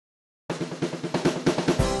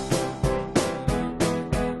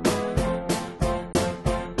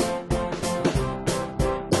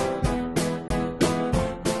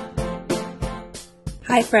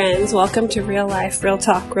Hi friends, welcome to Real Life, Real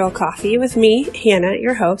Talk, Real Coffee with me, Hannah,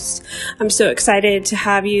 your host. I'm so excited to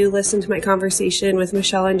have you listen to my conversation with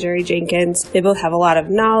Michelle and Jerry Jenkins. They both have a lot of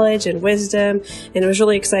knowledge and wisdom, and it was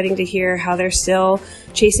really exciting to hear how they're still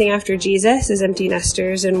chasing after Jesus as empty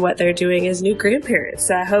nesters and what they're doing as new grandparents.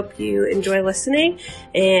 So I hope you enjoy listening,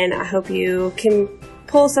 and I hope you can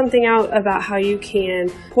pull something out about how you can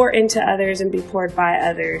pour into others and be poured by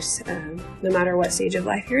others, no matter what stage of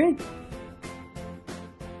life you're in.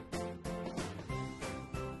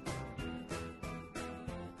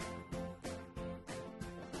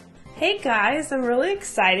 Hey guys, I'm really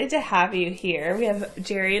excited to have you here. We have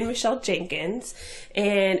Jerry and Michelle Jenkins,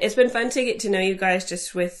 and it's been fun to get to know you guys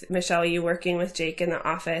just with Michelle, you working with Jake in the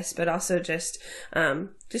office, but also just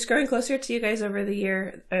growing closer to you guys over the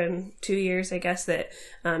year, 2 years, I guess, that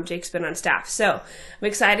Jake's been on staff. So I'm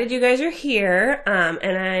excited you guys are here,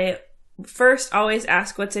 and I first always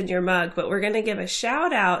ask what's in your mug, but we're going to give a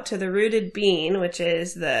shout out to the Rooted Bean, which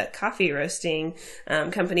is the coffee roasting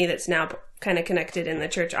company that's now kind of connected in the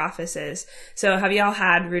church offices. So have y'all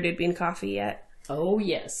had Rooted Bean coffee yet? Oh,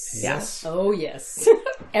 yes. Yes. Oh, yes.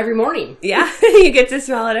 Every morning. Yeah. You get to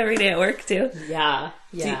smell it every day at work too. Yeah.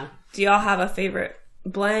 Do y'all have a favorite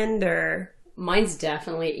blend or? Mine's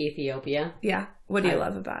definitely Ethiopia. Yeah. What do you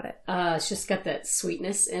love about it? It's just got that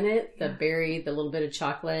sweetness in it, the berry, the little bit of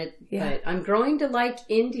chocolate. Yeah. But I'm growing to like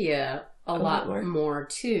India a lot more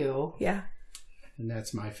too. Yeah. And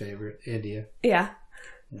that's my favorite, India. Yeah.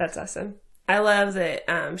 That's awesome. I love that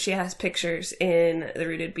she has pictures in the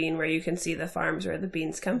Rooted Bean where you can see the farms where the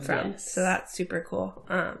beans come from. Yes. So that's super cool.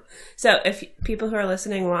 So if people who are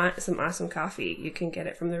listening want some awesome coffee, you can get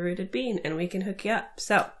it from the Rooted Bean and we can hook you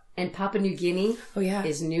up. And Papua New Guinea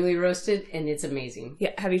is newly roasted and it's amazing.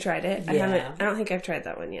 Yeah. Have you tried it? Yeah. I don't think I've tried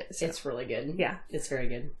that one yet. So. It's really good. Yeah. It's very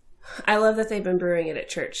good. I love that they've been brewing it at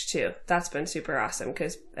church too. That's been super awesome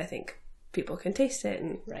because I think people can taste it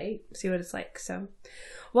and see what it's like. So,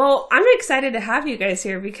 well, I'm excited to have you guys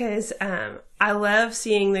here because I love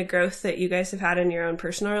seeing the growth that you guys have had in your own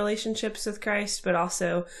personal relationships with Christ, but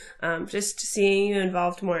also just seeing you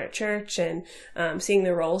involved more at church and seeing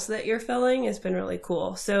the roles that you're filling has been really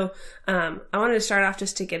cool. So I wanted to start off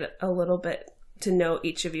just to get a little bit to know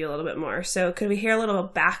each of you a little bit more. So could we hear a little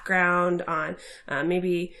background on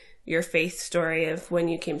maybe your faith story of when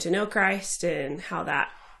you came to know Christ and how that,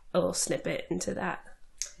 a little snippet into that?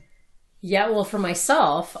 Yeah, well, for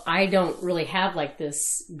myself, I don't really have like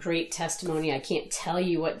this great testimony. I can't tell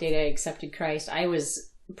you what date I accepted Christ. I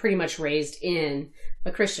was pretty much raised in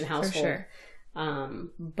a Christian household. For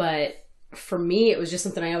sure. But for me, it was just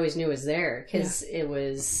something I always knew was there because it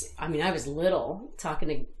was, I was little, talking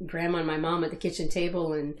to grandma and my mom at the kitchen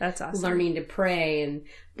table and that's awesome. Learning to pray and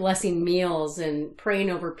blessing meals and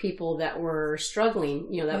praying over people that were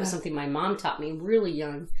struggling. That was something my mom taught me really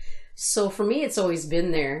young. So for me, it's always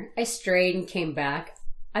been there. I strayed and came back.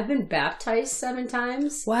 I've been baptized 7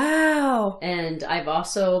 times. Wow. And I've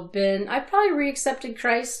also I probably reaccepted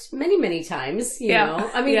Christ many, many times, you know.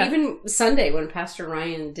 Even Sunday when Pastor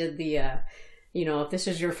Ryan did the, if this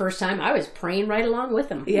is your first time, I was praying right along with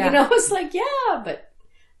him. Yeah. It's like, but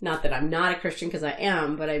not that I'm not a Christian because I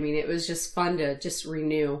am, but it was just fun to just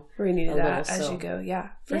renew that as you go. Yeah,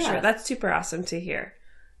 for sure. That's super awesome to hear.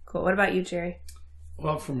 Cool. What about you, Jerry?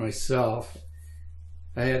 Well, for myself,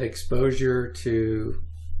 I had exposure to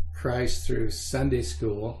Christ through Sunday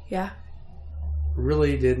school. Yeah.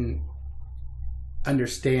 Really didn't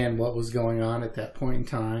understand what was going on at that point in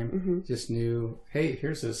time. Mm-hmm. Just knew, hey,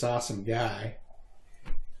 here's this awesome guy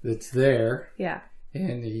that's there. Yeah.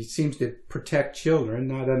 And he seems to protect children,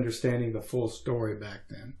 not understanding the full story back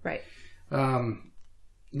then. Right.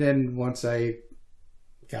 Then once I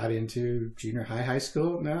got into junior high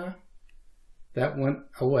school, that went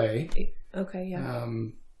away. Okay, yeah.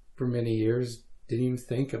 For many years, didn't even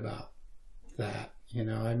think about that. I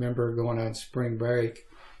remember going on spring break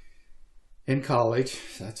in college.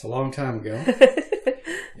 That's a long time ago.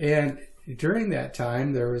 And during that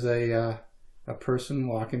time, there was a person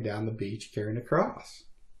walking down the beach carrying a cross.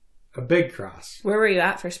 A big cross. Where were you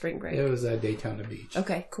at for spring break? It was at Daytona Beach.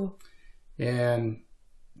 Okay, cool. And,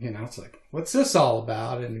 it's like, what's this all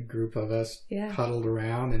about? And a group of us huddled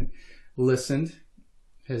around and listened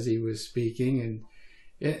as he was speaking,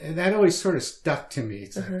 and that always sort of stuck to me.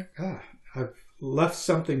 It's like, I've left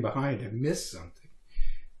something behind, I missed something.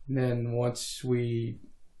 And then once we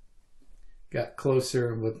got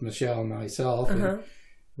closer with Michelle and myself, and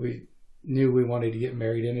we knew we wanted to get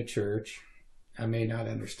married in a church. I may not have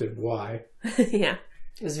understood why. Yeah.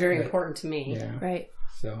 It was very important to me. Yeah. Right.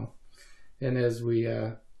 So, and as we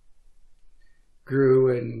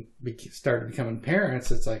grew and started becoming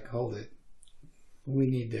parents, it's like, hold it. we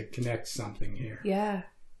need to connect something here. Yeah.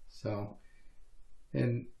 So,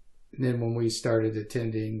 and then when we started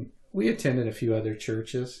attending, we attended a few other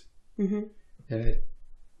churches, and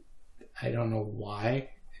I don't know why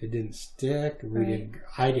it didn't stick.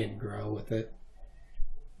 I didn't grow with it.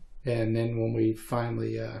 And then when we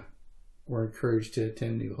finally were encouraged to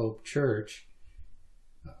attend New Hope Church,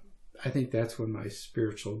 I think that's when my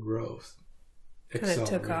spiritual growth kind of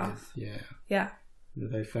took off. Yeah.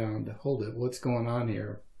 That I found, hold it, what's going on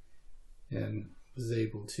here? And was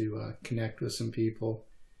able to connect with some people,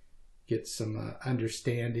 get some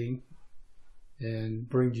understanding, and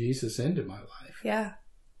bring Jesus into my life. Yeah.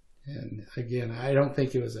 And again, I don't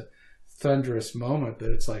think it was a thunderous moment, but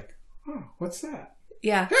it's like, oh, what's that?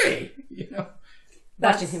 Yeah. Hey,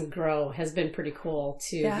 Watching him grow has been pretty cool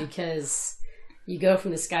too, because you go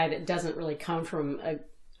from this guy that doesn't really come from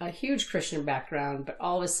a huge Christian background, but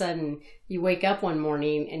all of a sudden you wake up one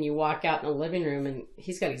morning and you walk out in the living room and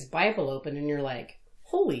he's got his Bible open and you're like,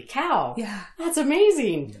 holy cow. Yeah. That's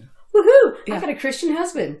amazing. Yeah. Woohoo! Yeah. I got a Christian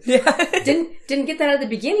husband. Yeah. Didn't get that at the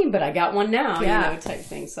beginning, but I got one now, type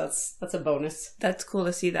thing. So that's a bonus. That's cool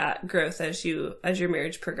to see that growth as your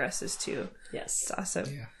marriage progresses too. Yes. It's awesome.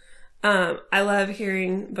 Yeah. I love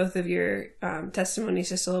hearing both of your testimonies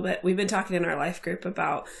just a little bit. We've been talking in our life group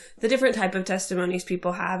about the different type of testimonies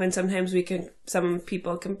people have, and sometimes some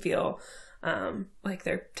people can feel like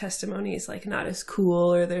their testimony is like not as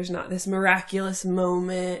cool, or there's not this miraculous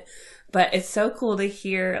moment. But it's so cool to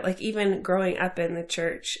hear, like, even growing up in the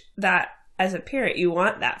church, that as a parent, you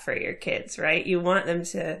want that for your kids, right? You want them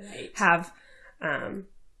to have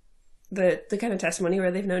the kind of testimony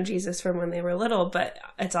where they've known Jesus from when they were little. But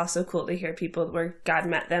it's also cool to hear people where God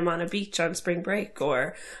met them on a beach on spring break,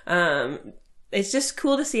 or it's just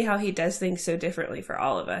cool to see how he does things so differently for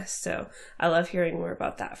all of us. So I love hearing more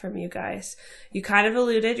about that from you guys. You kind of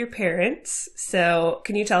alluded your parents. So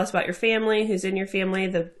can you tell us about your family? Who's in your family?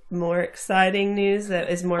 The more exciting news that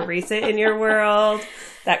is more recent in your world,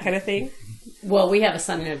 that kind of thing. Well, we have a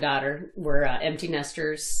son and a daughter. We're empty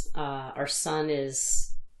nesters. Our son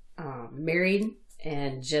is married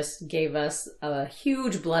and just gave us a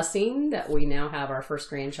huge blessing that we now have our first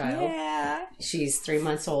grandchild. Yeah. She's 3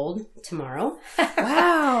 months old tomorrow.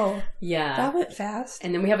 Wow. Yeah. That went fast.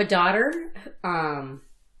 And then we have a daughter.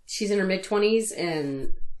 She's in her mid-20s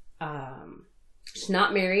and she's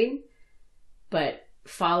not married, but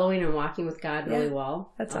following and walking with God really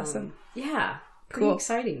well. That's awesome. Yeah. Pretty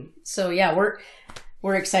exciting. So yeah,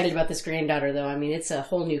 we're excited about this granddaughter, though. I mean, it's a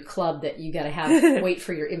whole new club that you got to wait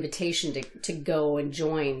for your invitation to go and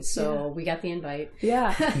join. So we got the invite.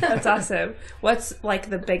 Yeah, that's awesome. What's like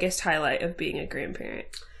the biggest highlight of being a grandparent?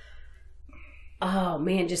 Oh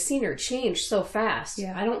man, just seeing her change so fast.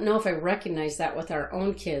 Yeah. I don't know if I recognize that with our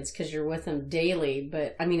own kids because you're with them daily.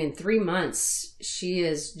 But I mean, in 3 months, she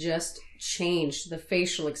has just changed. The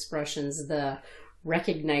facial expressions, the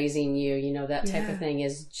recognizing you, that type of thing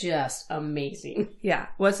is just amazing. Yeah.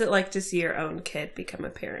 What's it like to see your own kid become a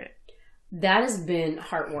parent? That has been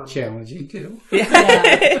heartwarming. Challenging too.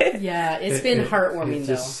 Yeah. It's been heartwarming,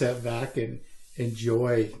 though. Just sit back and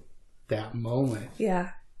enjoy that moment.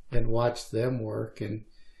 Yeah. And watch them work. And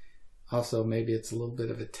also maybe it's a little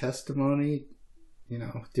bit of a testimony.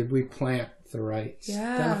 Did we plant the right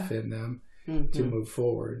stuff in them to move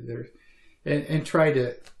forward? And try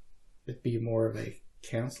to be more of a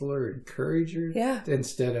counselor, encourager,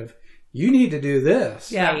 instead of, you need to do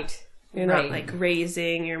this. Yeah. Right. You're not like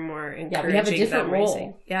raising, you're more encouraging. Yeah, we have a different role.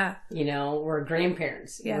 Raising. Yeah. We're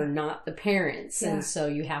grandparents. Yeah. We're not the parents. And so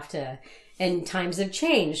you have to, and times have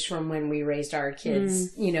changed from when we raised our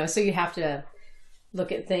kids, so you have to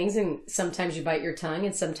look at things, and sometimes you bite your tongue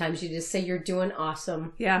and sometimes you just say you're doing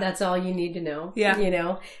awesome. Yeah. That's all you need to know.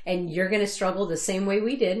 Yeah. And you're going to struggle the same way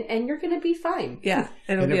we did, and you're going to be fine. Yeah.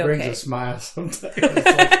 It'll and be it brings a smile sometimes.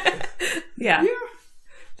 Like, yeah.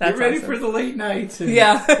 That's ready for the late nights. And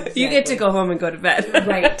exactly. You get to go home and go to bed.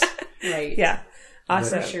 Right. Yeah.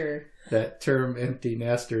 Awesome. For sure. That term empty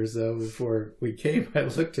nesters, though, before we came, I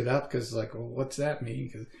looked it up because well, what's that mean?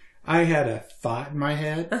 Because I had a thought in my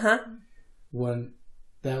head when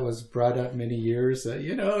that was brought up many years that,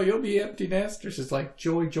 you'll be empty nesters. It's like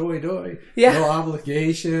joy, joy, joy. Yeah. No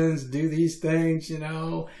obligations, do these things,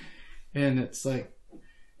 And it's like,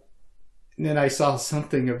 and then I saw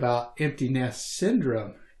something about empty nest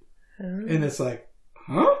syndrome. And it's like,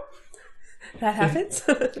 huh? That happens?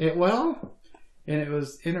 And it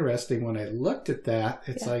was interesting when I looked at that.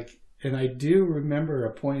 It's like, and I do remember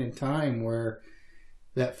a point in time where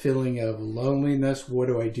that feeling of loneliness, what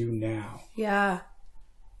do I do now? Yeah.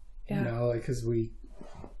 Because we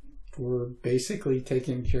were basically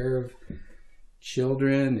taking care of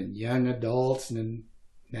children and young adults, and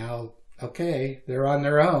now, okay, they're on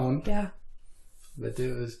their own. Yeah. But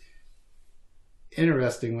it was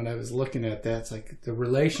interesting when I was looking at that. It's like the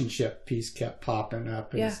relationship piece kept popping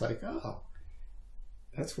up, and it's like, oh,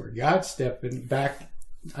 that's where God's stepping back.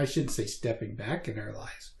 I shouldn't say stepping back in our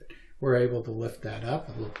lives, but we're able to lift that up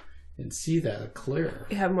a little and see that clearer.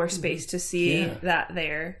 You have more space to see that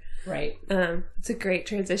there. Right. It's a great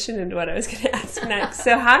transition into what I was going to ask next.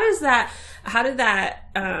 So how did that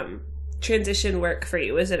transition work for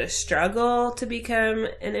you? Was it a struggle to become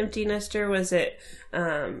an empty nester? Was it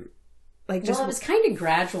like just... Well, it was kind of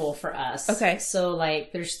gradual for us. Okay. So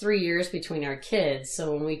like there's 3 years between our kids.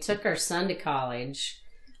 So when we took our son to college,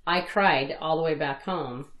 I cried all the way back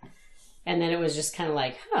home. And then it was just kind of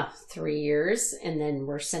like, 3 years. And then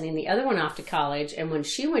we're sending the other one off to college. And when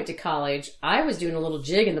she went to college, I was doing a little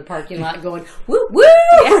jig in the parking lot going, woo, woo!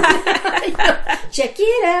 Check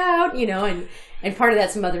it out, and part of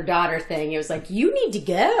that's mother-daughter thing. It was like, you need to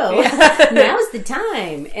go. Now's the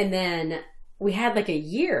time. And then we had like a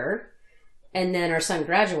year. And then our son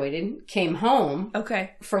graduated, came home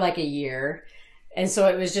for like a year. And so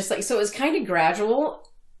it was just like, so it was kind of gradual.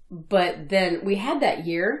 But then we had that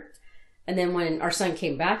year. And then when our son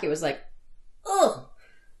came back, it was like, oh,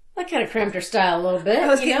 that kind of cramped our style a little bit. I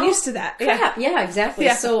was getting used to that. Yeah, exactly.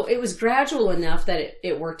 Yeah. So it was gradual enough that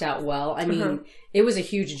it worked out well. I mean, it was a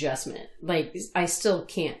huge adjustment. Like, I still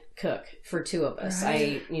can't cook for two of us.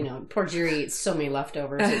 Right. Poor Jerry eats so many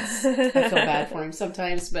leftovers. I feel bad for him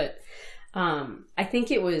sometimes. But I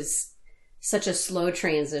think it was such a slow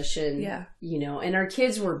transition, and our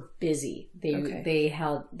kids were busy. They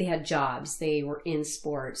had jobs, they were in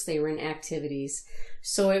sports, they were in activities.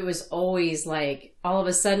 So it was always like, all of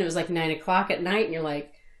a sudden it was like 9:00 at night and you're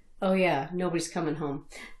like, oh yeah, nobody's coming home.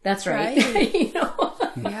 That's right.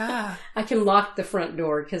 Yeah. I can lock the front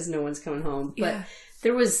door because no one's coming home. But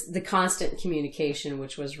there was the constant communication,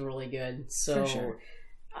 which was really good. So for sure.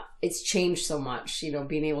 It's changed so much,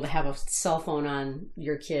 being able to have a cell phone on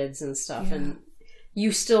your kids and stuff. And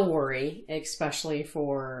you still worry, especially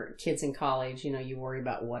for kids in college. You worry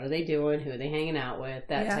about what are they doing, who are they hanging out with,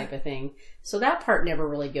 that type of thing. So that part never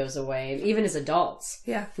really goes away. And even as adults,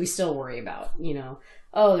 we still worry about,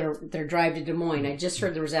 their drive to Des Moines. I just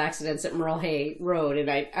heard there was accidents at Merle Hay Road, and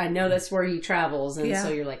I know that's where he travels. And so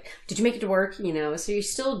you're like, did you make it to work? So you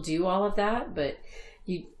still do all of that, but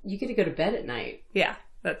you get to go to bed at night. Yeah.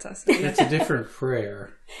 That's awesome. It's a different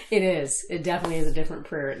prayer. It is. It definitely is a different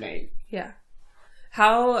prayer at night. Yeah.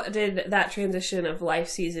 How did that transition of life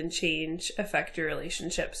season change affect your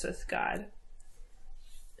relationships with God?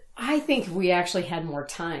 I think we actually had more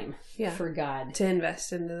time for God. To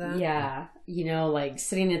invest into that. Yeah. Like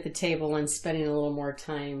sitting at the table and spending a little more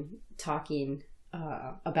time talking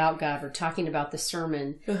about God or talking about the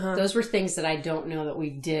sermon. Those were things that I don't know that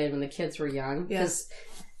we did when the kids were young. Because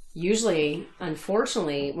usually,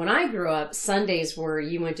 unfortunately, when I grew up, Sundays were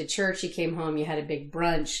you went to church, you came home, you had a big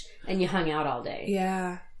brunch, and you hung out all day.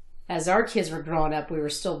 Yeah. As our kids were growing up, we were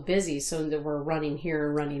still busy, so that we're running here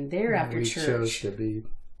and running there after church. We chose to be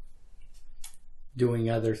doing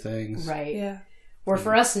other things. Right. Yeah. Where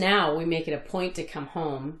for us now, we make it a point to come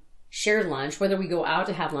home, share lunch, whether we go out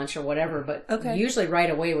to have lunch or whatever, but usually right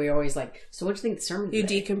away we're always like, so what do you think of the sermon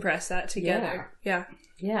today? You decompress that together. Yeah.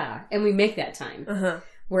 Yeah. And we make that time.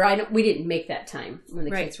 Where we didn't make that time when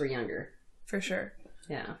the kids were younger. For sure.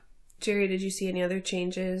 Yeah. Jerry, did you see any other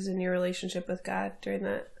changes in your relationship with God during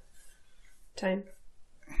that time?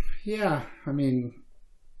 Yeah. I mean,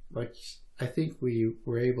 I think we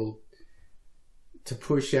were able to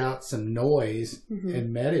push out some noise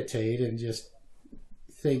and meditate and just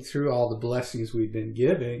think through all the blessings we've been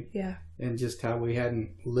giving. Yeah. And just how we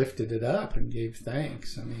hadn't lifted it up and gave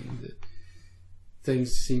thanks. I mean,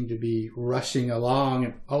 things seem to be rushing along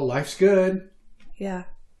and, life's good. Yeah.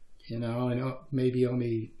 And maybe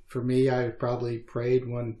only for me, I probably prayed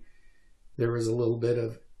when there was a little bit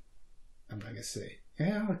of, I'm not going to say,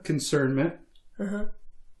 concernment of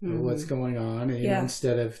what's going on. And,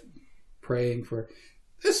 instead of praying for,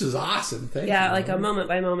 this is awesome. Thank you. Like a moment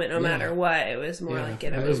by moment, no matter what. It was more like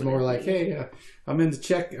it was more like, hey, I'm in the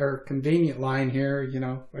check or convenient line here.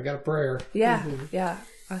 I got a prayer. Yeah. Yeah.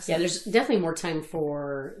 Awesome. Yeah, there's definitely more time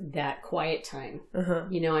for that quiet time.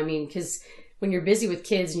 Because when you're busy with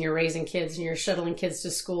kids and you're raising kids and you're shuttling kids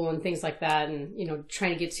to school and things like that and,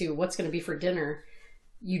 trying to get to what's going to be for dinner,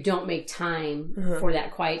 you don't make time for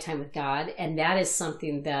that quiet time with God. And that is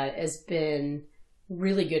something that has been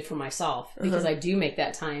really good for myself because I do make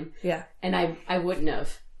that time. Yeah. And I wouldn't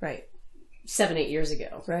have. Right. 7-8 years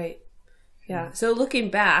ago. Right. Yeah. So looking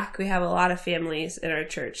back, we have a lot of families in our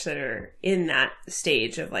church that are in that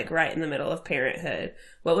stage of like right in the middle of parenthood.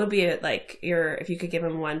 What would be like if you could give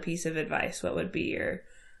them one piece of advice, what would be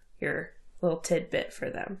your little tidbit for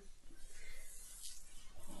them?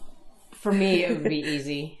 For me, it would be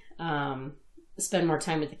easy. Spend more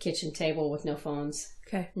time at the kitchen table with no phones.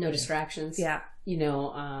 Okay. No distractions. Yeah.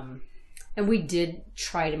 And we did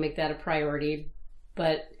try to make that a priority,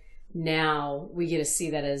 but now we get to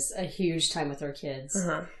see that as a huge time with our kids.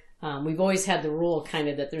 Uh-huh. We've always had the rule kind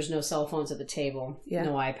of that there's no cell phones at the table,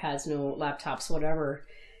 no iPads, no laptops, whatever.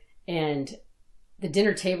 And the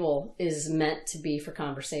dinner table is meant to be for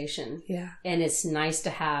conversation. Yeah. And it's nice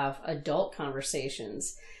to have adult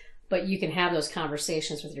conversations, but you can have those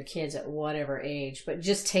conversations with your kids at whatever age, but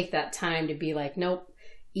just take that time to be like, nope,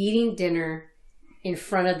 eating dinner in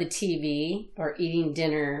front of the TV or eating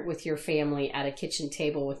dinner with your family at a kitchen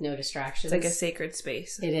table with no distractions. It's like a sacred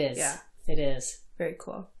space. It is. Yeah. It is. Very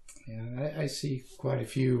cool. Yeah, I see quite a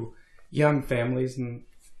few young families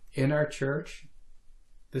in our church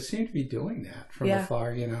that seem to be doing that from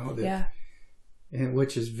afar, and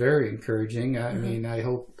which is very encouraging. I mean, I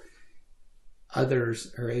hope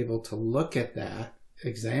others are able to look at that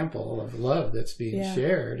example of love that's being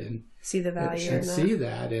shared and see the value and see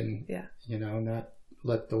that and not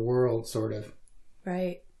let the world sort of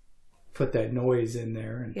put that noise in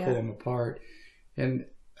there and pull them apart. And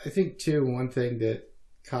I think too, one thing that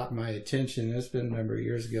caught my attention, it's been a number of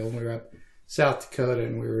years ago when we were up South Dakota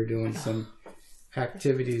and we were doing some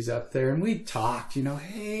activities up there, and we talked,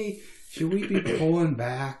 hey, should we be pulling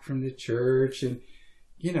back from the church and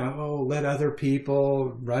let other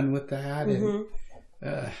people run with that? And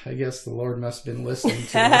I guess the Lord must have been listening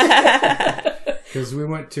to us, because we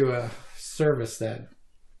went to a service that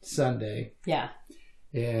Sunday. Yeah.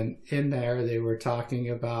 And in there they were talking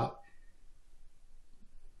about,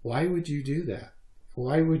 why would you do that?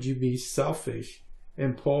 Why would you be selfish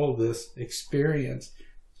and pull this experience?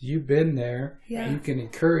 You've been there. Yeah. You can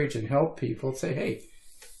encourage and help people. Say, hey,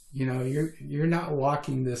 you're not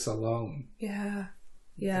walking this alone. Yeah.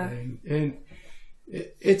 Yeah. And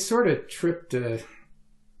it sort of tripped,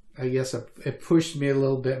 I guess it pushed me a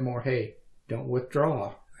little bit more. Hey, don't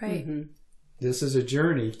withdraw. Right. Mm-hmm. This is a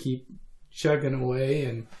journey. Keep chugging away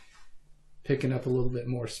and picking up a little bit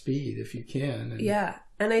more speed if you can.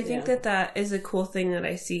 And I think that is a cool thing that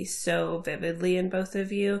I see so vividly in both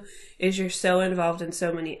of you, is you're so involved in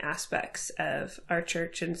so many aspects of our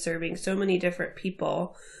church and serving so many different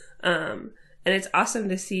people. And it's awesome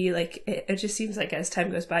to see, like, it just seems like as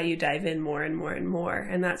time goes by, you dive in more and more and more.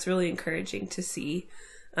 And that's really encouraging to see.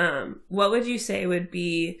 What would you say would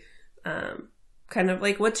be kind of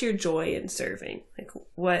like, what's your joy in serving? Like,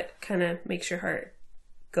 what kind of makes your heart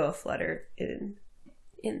go aflutter in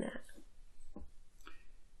that?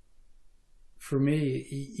 For me,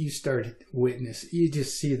 you you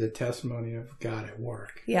just see the testimony of God at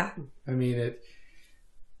work. Yeah. I mean,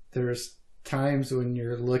 there's times when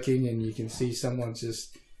you're looking and you can see someone's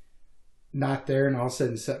just not there, and all of a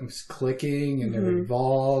sudden something's clicking and they're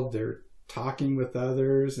involved, they're talking with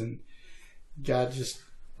others, and God just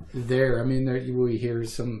there. I mean, we hear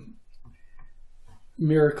some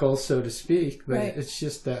miracles, so to speak, but it's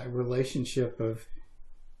just that relationship of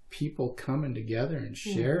people coming together and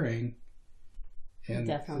sharing.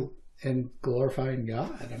 And glorifying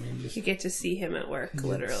God. I mean, you get to see Him at work,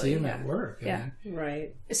 literally. See Him at work. Yeah.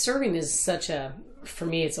 Right. Serving is for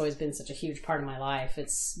me, it's always been such a huge part of my life.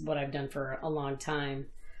 It's what I've done for a long time.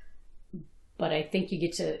 But I think you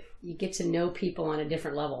get to know people on a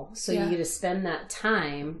different level. So you get to spend that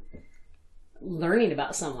time learning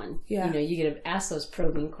about someone. Yeah. You get to ask those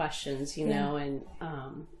probing questions, and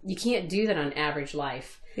you can't do that on average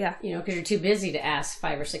life. Yeah. Because you're too busy to ask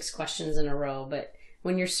 5 or 6 questions in a row. But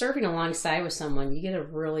when you're serving alongside with someone, you get to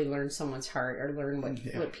really learn someone's heart, or learn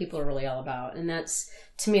what people are really all about. And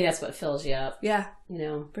to me, that's what fills you up. Yeah.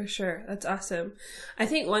 For sure. That's awesome. I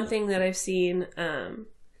think one thing that I've seen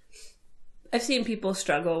people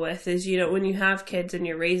struggle with is, when you have kids and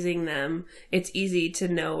you're raising them, it's easy to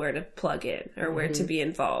know where to plug in or where to be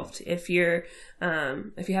involved. If you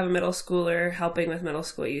have a middle schooler, helping with middle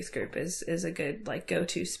school youth group is a good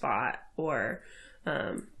go-to spot, or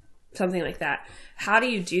something like that. How do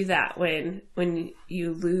you do that when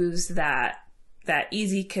you lose that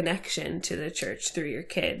easy connection to the church through your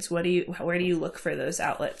kids? Where do you look for those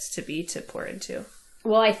outlets to pour into?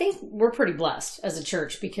 Well, I think we're pretty blessed as a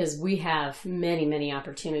church because we have many, many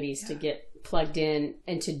opportunities to get plugged in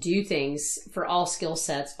and to do things for all skill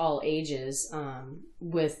sets, all ages,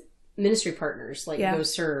 with ministry partners like Go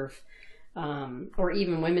Serve, or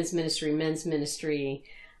even women's ministry, men's ministry.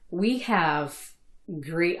 We have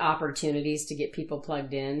great opportunities to get people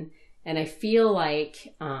plugged in. And I feel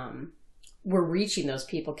like we're reaching those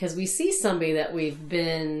people because we see somebody that we've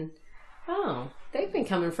been, they've been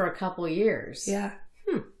coming for a couple of years. Yeah.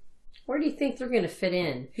 Where do you think they're going to fit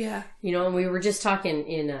in? Yeah. You know, and we were just talking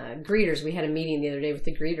in greeters. We had a meeting the other day with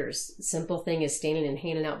the greeters. Simple thing is standing and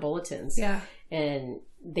handing out bulletins. Yeah. And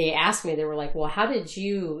they asked me, they were like, well, how did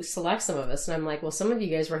you select some of us? And I'm like, well, some of you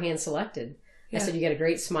guys were hand selected. Yeah. I said, you got a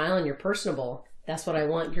great smile and you're personable. That's what I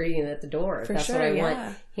want greeting at the door. That's what I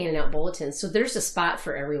want handing out bulletins. So there's a spot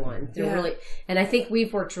for everyone. Really, and I think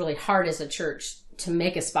we've worked really hard as a church to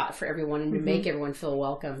make a spot for everyone and to make everyone feel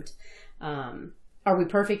welcomed. Are we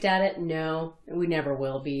perfect at it? No, we never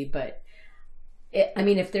will be. But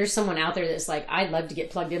if there's someone out there that's like, I'd love to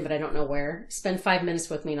get plugged in, but I don't know where, spend 5 minutes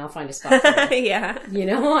with me and I'll find a spot for you. Yeah. You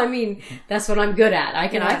know, that's what I'm good at. I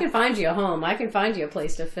can find you a home. I can find you a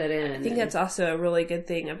place to fit in. I think that's also a really good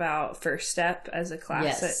thing about First Step as a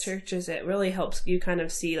class at church is it really helps you kind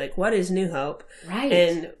of see like, what is New Hope? Right.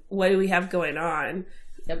 And what do we have going on?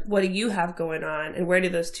 Yep. What do you have going on? And where do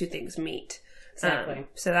those two things meet? Exactly.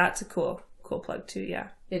 So that's a cool plug too. Yeah.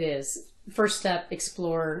 It is. First Step,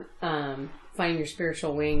 explore, finding your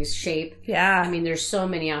spiritual wings, shape. Yeah. There's so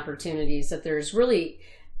many opportunities that there's really,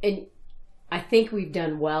 and I think we've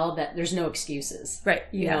done well that there's no excuses. Right.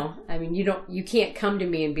 You know, you can't come to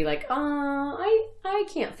me and be like, I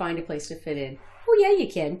can't find a place to fit in. Well, yeah,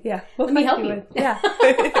 you can. Yeah. Let me help you. Yeah.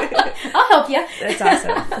 I'll help you. That's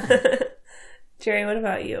awesome. Jerry, what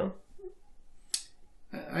about you?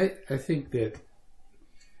 I think that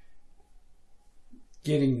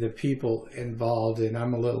getting the people involved, and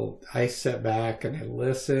I sit back and I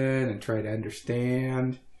listen and try to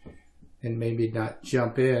understand and maybe not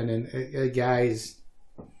jump in. And guys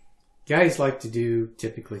like to do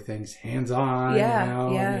typically things hands-on.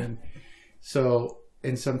 Yeah.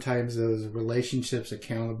 And sometimes those relationships,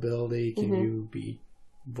 accountability, can you be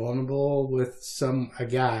vulnerable with a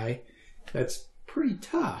guy that's pretty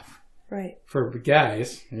tough. Right. For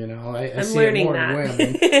guys, I see learning it more that. in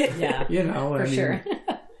women. Yeah. For sure.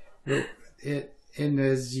 And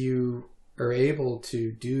as you are able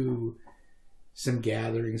to do some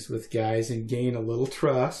gatherings with guys and gain a little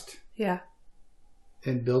trust. Yeah.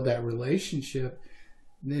 And build that relationship,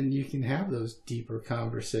 then you can have those deeper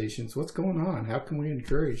conversations. What's going on? How can we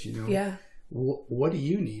encourage, Yeah. What do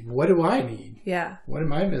you need? What do I need? Yeah. What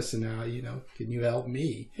am I missing out? Can you help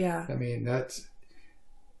me? Yeah. That's,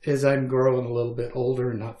 as I'm growing a little bit older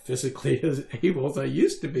and not physically as able as I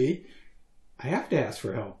used to be, I have to ask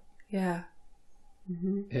for help. Yeah.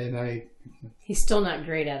 Mm-hmm. And he's still not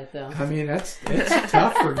great at it though. It's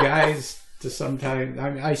tough for guys to sometimes,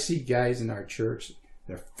 I see guys in our church,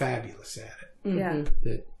 they're fabulous at it. Yeah.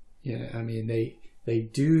 That, they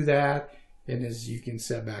do that. And as you can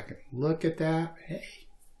sit back and look at that, hey.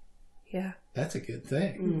 Yeah. That's a good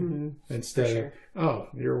thing. Mm-hmm. Instead of,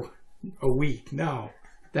 you're a weak. No.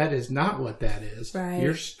 That is not what that is. Right.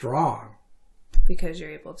 You're strong. Because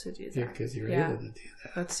you're able to do that. Because you're able to do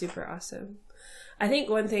that. That's super awesome. I think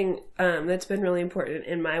one thing that's been really important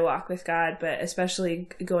in my walk with God, but especially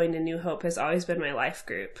going to New Hope, has always been my life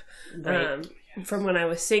group. Right. From when I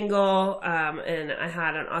was single, and I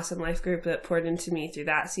had an awesome life group that poured into me through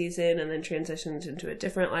that season, and then transitioned into a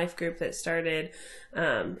different life group that started,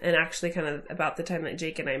 and actually kind of about the time that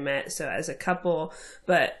Jake and I met, so as a couple,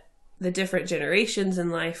 but the different generations in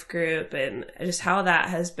life group and just how that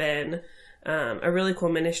has been a really cool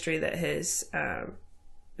ministry that has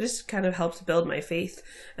just kind of helped build my faith.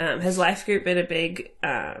 Has life group been a big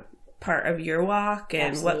part of your walk,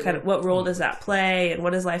 and Absolutely. what role does that play, and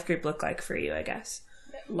what does life group look like for you, I guess?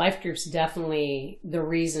 Life group's definitely the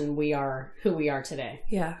reason we are who we are today.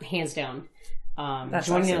 Yeah. Hands down. Joining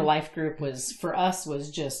awesome. a life group was super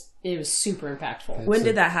impactful. When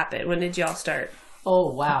did that happen? When did y'all start?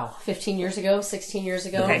 Oh, wow. 15 years ago, 16 years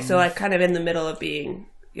ago. Okay, so like kind of in the middle of being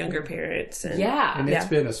younger parents. And it's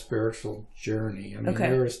been a spiritual journey.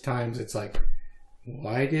 There was times it's like,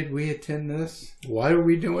 why did we attend this? What are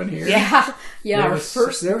we doing here? Yeah.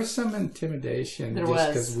 There was some intimidation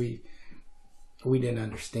because we didn't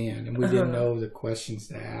understand and we didn't know the questions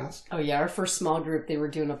to ask. Oh yeah, our first small group, they were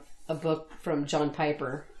doing a book from John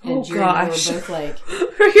Piper. And Jerry and I were both like,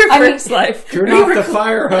 for your first life. Turn off the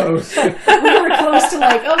fire hose. We were close to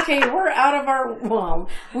like, okay, we're out of our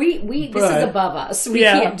this is above us. We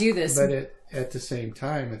can't do this. But at the same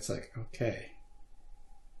time, it's like, okay.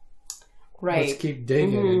 Right. Let's keep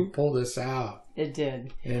digging and pull this out. It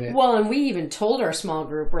did. And we even told our small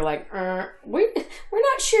group, we're like, we're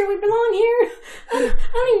not sure we belong here. I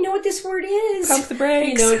don't even know what this word is. Pump the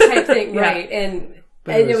brakes. Type thing. Right. And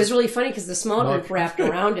And it was really funny because the small group wrapped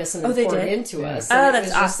around us and poured into us. Oh, that's it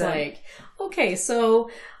was awesome. Just like, okay, so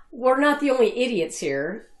we're not the only idiots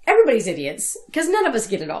here. Everybody's idiots because none of us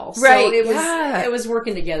get it all. Right. So it was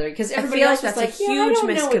working together because everybody else was like, a huge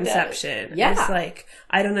misconception. Yeah. It's like,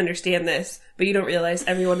 I don't understand this, but you don't realize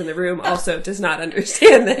everyone in the room also does not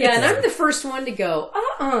understand this. Yeah, and I'm the first one to go,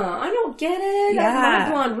 I don't get it. Yeah. My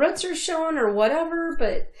blonde roots are showing or whatever,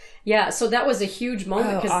 but yeah, so that was a huge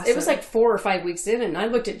moment because it was like 4 or 5 weeks in, and I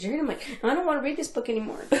looked at Jerry and I'm like, I don't want to read this book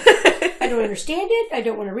anymore. I don't understand it. I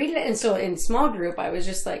don't want to read it. And so in small group, I was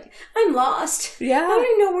just like, I'm lost. Yeah. I don't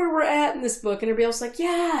even know where we're at in this book. And everybody else was like,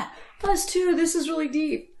 yeah, us too. This is really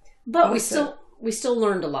deep. But we still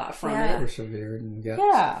learned a lot from it. Persevered and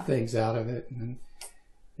got things out of it.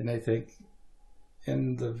 And I think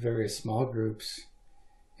in the various small groups,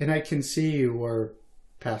 and I can see where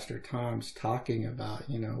Pastor Tom's talking about,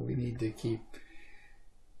 we need to keep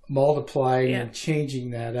multiplying and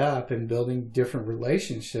changing that up and building different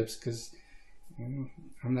relationships because I'm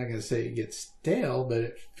not going to say it gets stale, but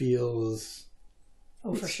it feels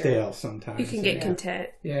for stale sure. sometimes. You can get content.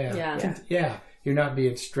 Yeah. You're not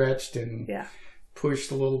being stretched and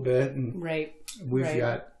pushed a little bit. And we've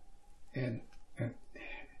got, and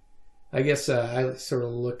I guess I sort of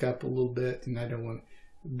look up a little bit, and I don't want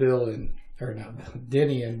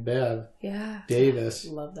Denny and Bev Davis.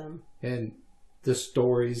 Love them. And the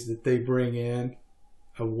stories that they bring in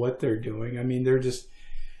of what they're doing. I mean, they're just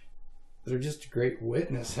a great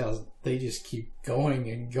witness how they just keep going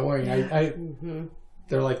and going.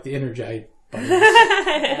 They're like the Energite bunnies.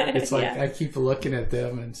 It's like I keep looking at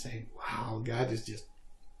them and saying, wow, God is just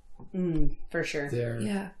for sure there.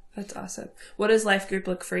 Yeah, that's awesome. What does life group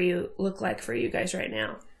look like for you guys right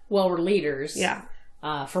now? Well, we're leaders. Yeah.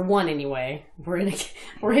 For one anyway. We're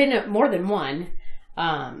in a more than one.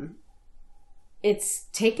 It's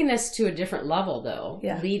taken us to a different level though,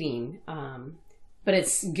 leading. But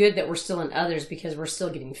it's good that we're still in others because we're still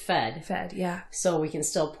getting fed. Yeah. So we can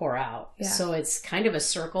still pour out. Yeah. So it's kind of a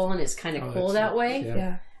circle and it's kind of cool that way.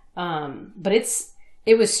 Yeah. But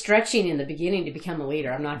it was stretching in the beginning to become a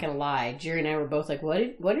leader. I'm not going to lie. Jerry and I were both like, what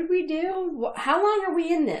did we do? How long are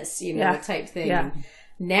we in this? Type thing. Yeah.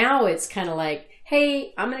 Now it's kind of like,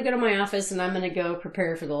 hey, I'm going to go to my office and I'm going to go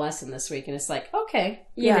prepare for the lesson this week. And it's like, okay,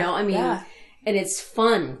 and it's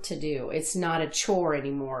fun to do. It's not a chore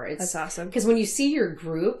anymore. That's awesome. Because when you see your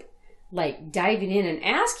group like diving in and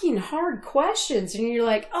asking hard questions and you're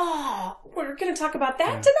like, oh, we're going to talk about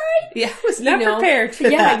that tonight? Yeah, I was not prepared for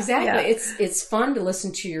that. Yeah, exactly. Yeah. It's fun to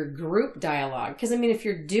listen to your group dialogue. Because, if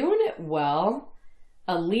you're doing it well,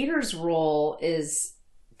 a leader's role is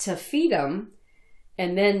to feed them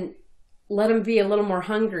and then let them be a little more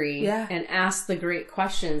hungry and ask the great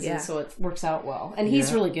questions. And so it works out well. And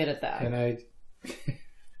he's really good at that. And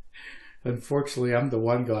unfortunately, I'm the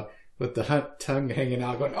one going with the tongue hanging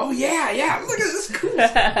out going, oh, yeah, look at this cool.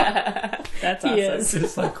 That's awesome.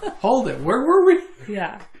 It's like, hold it. Where were we?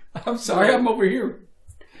 Yeah. I'm sorry. I'm over here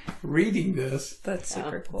reading this. That's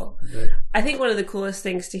super cool. I think one of the coolest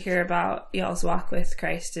things to hear about y'all's walk with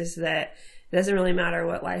Christ is that it doesn't really matter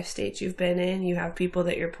what life stage you've been in. You have people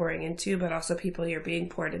that you're pouring into, but also people you're being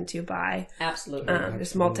poured into by. Absolutely.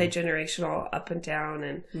 Just multi-generational up and down.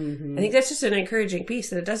 And I think that's just an encouraging piece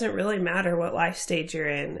that it doesn't really matter what life stage you're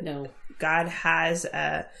in. No. God has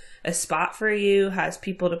a spot for you, has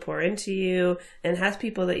people to pour into you, and has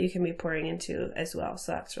people that you can be pouring into as well.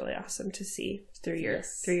 So that's really awesome to see through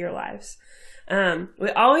your lives. We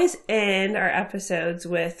always end our episodes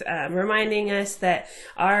with reminding us that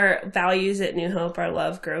our values at New Hope are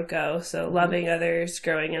love, grow, go. So loving others,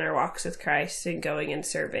 growing in our walks with Christ, and going and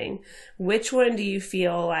serving. Which one do you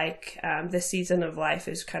feel like this season of life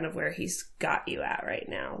is kind of where he's got you at right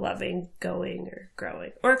now? Loving, going, or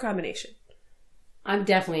growing? Or a combination? I'm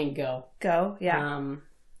definitely in go. Go, yeah.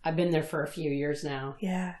 I've been there for a few years now.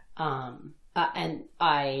 Yeah. And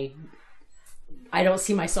I don't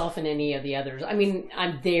see myself in any of the others.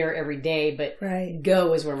 I'm there every day, but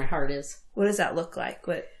go is where my heart is. What does that look like?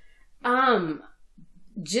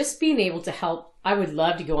 Just being able to help. I would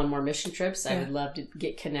love to go on more mission trips. I would love to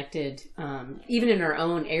get connected, even in our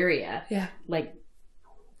own area. Yeah. Like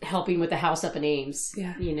helping with the house up in Ames.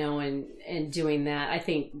 Yeah. And doing that. I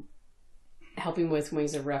think helping with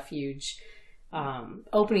Wings of Refuge,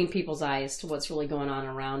 opening people's eyes to what's really going on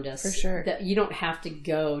around us. For sure. That you don't have to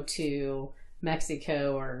go to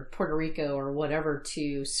Mexico or Puerto Rico or whatever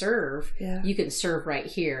to serve. Yeah. You can serve right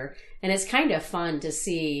here. And it's kind of fun to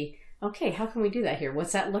see, okay, how can we do that here?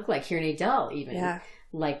 What's that look like here in Adele even? Yeah.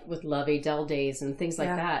 Like with Love Adele Days and things like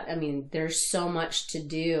that. There's so much to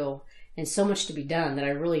do and so much to be done that I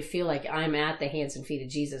really feel like I'm at the hands and feet of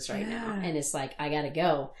Jesus right now. And it's like, I got to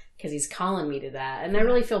go because he's calling me to that. And I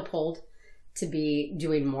really feel pulled to be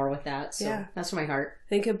doing more with that. So that's my heart. I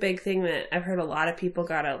think a big thing that I've heard a lot of people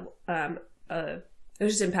got it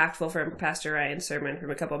was just impactful from Pastor Ryan's sermon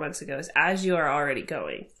from a couple months ago is as you are already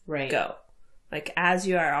going, go. Like, as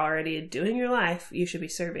you are already doing your life, you should be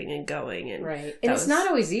serving and going. And and it's not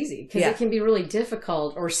always easy because it can be really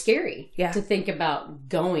difficult or scary to think about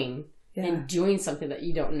going and doing something that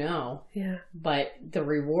you don't know. But the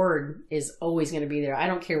reward is always going to be there. I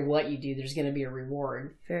don't care what you do. There's going to be a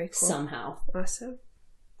reward. Very cool. Somehow. Awesome.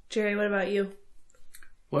 Jerry, what about you?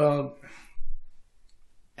 Well,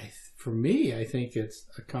 for me, I think it's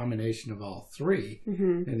a combination of all three.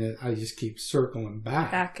 And that I just keep circling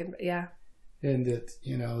back. And that,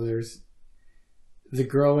 there's the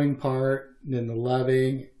growing part, and then the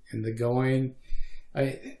loving and the going.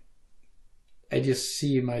 I just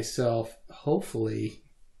see myself, hopefully,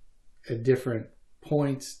 at different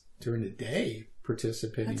points during the day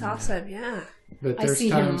participating. That's awesome, yeah. But I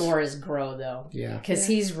see him more as grow, though. Yeah. Because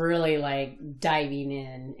he's really, like, diving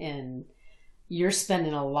in, and you're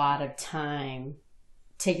spending a lot of time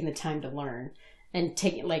taking the time to learn. And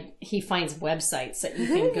he finds websites that you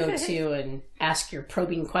can go to and ask your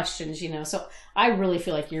probing questions, So I really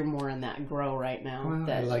feel like you're more in that grow right now. Well,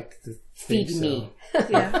 that I like to feed me.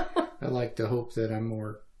 Yeah. I like to hope that I'm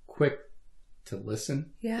more quick to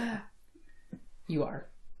listen. Yeah. You are.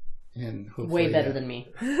 And hopefully, way better than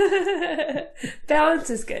me. Balance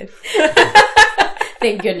is good.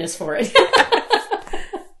 Thank goodness for it.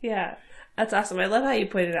 Yeah. That's awesome. I love how you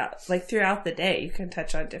pointed out, like, throughout the day, you can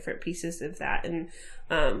touch on different pieces of that. And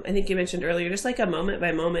I think you mentioned earlier, just like a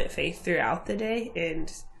moment-by-moment faith throughout the day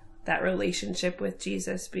and that relationship with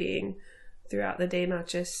Jesus being throughout the day, not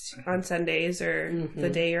just on Sundays or the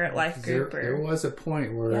day you're at life group. There was a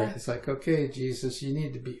point where it's like, okay, Jesus, you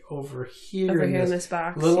need to be over here in this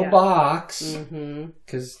box, little box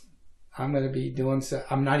because I'm going to be doing so.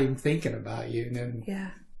 I'm not even thinking about you. And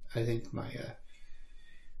then I think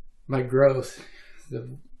my growth,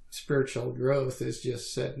 the spiritual growth, is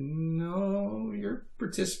just said, no, you're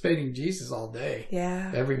participating in Jesus all day.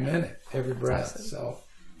 Yeah. Every minute, every breath. Awesome. So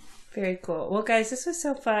very cool. Well, guys, this was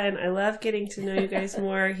so fun. I love getting to know you guys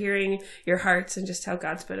more, hearing your hearts and just how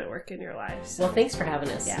God's been at work in your lives. Well, thanks for having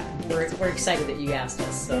us. Yeah. We're excited that you asked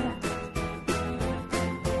us. So. Yeah.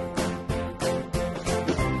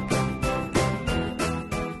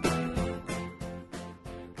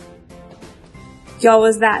 Y'all,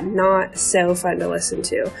 was that not so fun to listen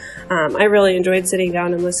to? I really enjoyed sitting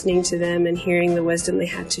down and listening to them and hearing the wisdom they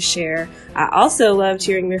had to share. I also loved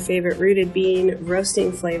hearing their favorite rooted bean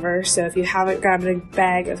roasting flavor. So if you haven't grabbed a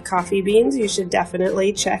bag of coffee beans, you should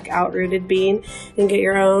definitely check out Rooted Bean and get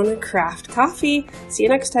your own craft coffee. See you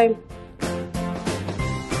next time.